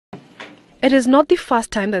It is not the first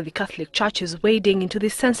time that the Catholic Church is wading into the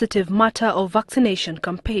sensitive matter of vaccination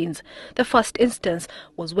campaigns. The first instance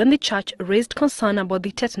was when the Church raised concern about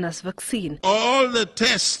the tetanus vaccine. All the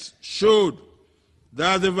tests showed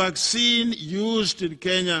that the vaccine used in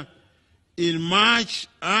Kenya in March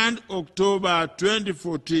and October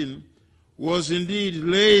 2014 was indeed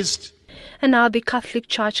laced. And now the Catholic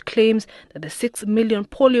Church claims that the 6 million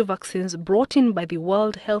polio vaccines brought in by the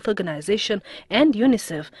World Health Organization and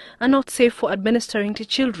UNICEF are not safe for administering to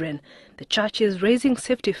children. The Church is raising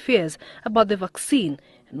safety fears about the vaccine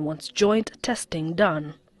and wants joint testing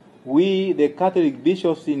done. We, the Catholic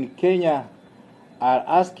bishops in Kenya, are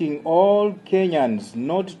asking all Kenyans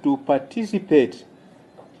not to participate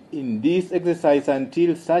in this exercise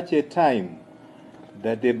until such a time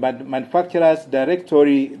that the manufacturer's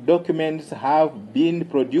directory documents have been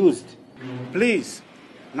produced. Please,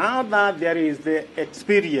 now that there is the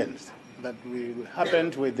experience that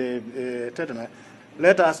happened with the tetanus,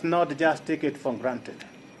 let us not just take it for granted.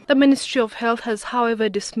 The Ministry of Health has, however,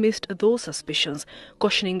 dismissed those suspicions,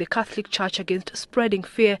 cautioning the Catholic Church against spreading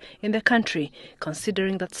fear in the country,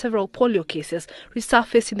 considering that several polio cases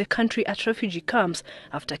resurfaced in the country at refugee camps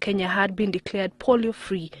after Kenya had been declared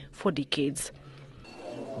polio-free for decades.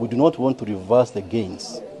 We do not want to reverse the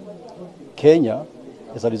gains. Kenya,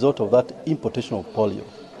 as a result of that importation of polio,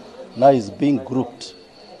 now is being grouped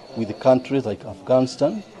with countries like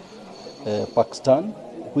Afghanistan, Pakistan,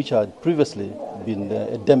 which had previously been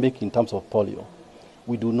endemic in terms of polio.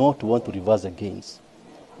 We do not want to reverse the gains.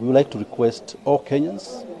 We would like to request all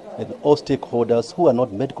Kenyans and all stakeholders who are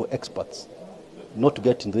not medical experts not to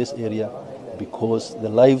get into this area because the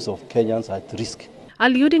lives of Kenyans are at risk.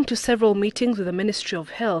 Alluding to several meetings with the Ministry of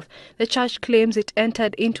Health, the Church claims it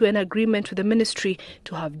entered into an agreement with the ministry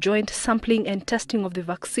to have joint sampling and testing of the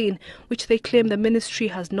vaccine, which they claim the ministry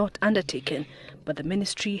has not undertaken. But the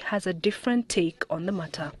ministry has a different take on the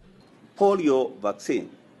matter. Polio vaccine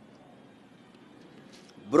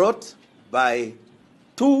brought by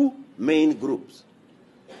two main groups,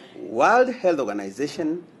 World Health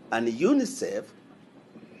Organization and UNICEF,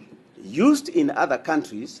 used in other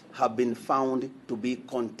countries, have been found to be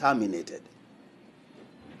contaminated.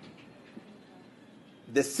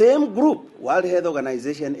 The same group, World Health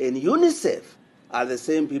Organization and UNICEF, are the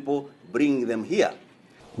same people bringing them here.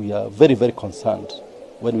 We are very, very concerned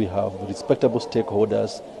when we have respectable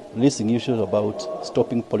stakeholders raising issues about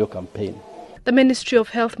stopping polio campaign. The Ministry of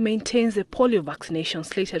Health maintains the polio vaccination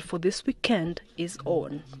slated for this weekend is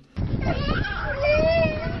on.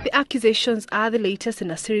 The accusations are the latest in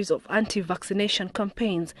a series of anti-vaccination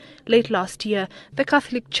campaigns. Late last year, the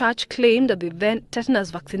Catholic Church claimed that the then tetanus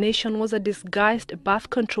vaccination was a disguised birth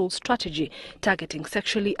control strategy targeting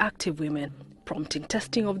sexually active women, prompting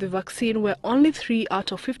testing of the vaccine where only 3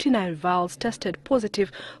 out of 59 vials tested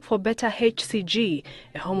positive for beta-HCG,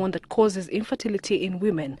 a hormone that causes infertility in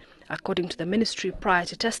women. According to the ministry, prior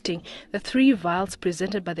to testing, the 3 vials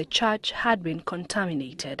presented by the Church had been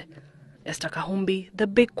contaminated. Esther Kahumbi, The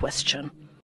Big Question.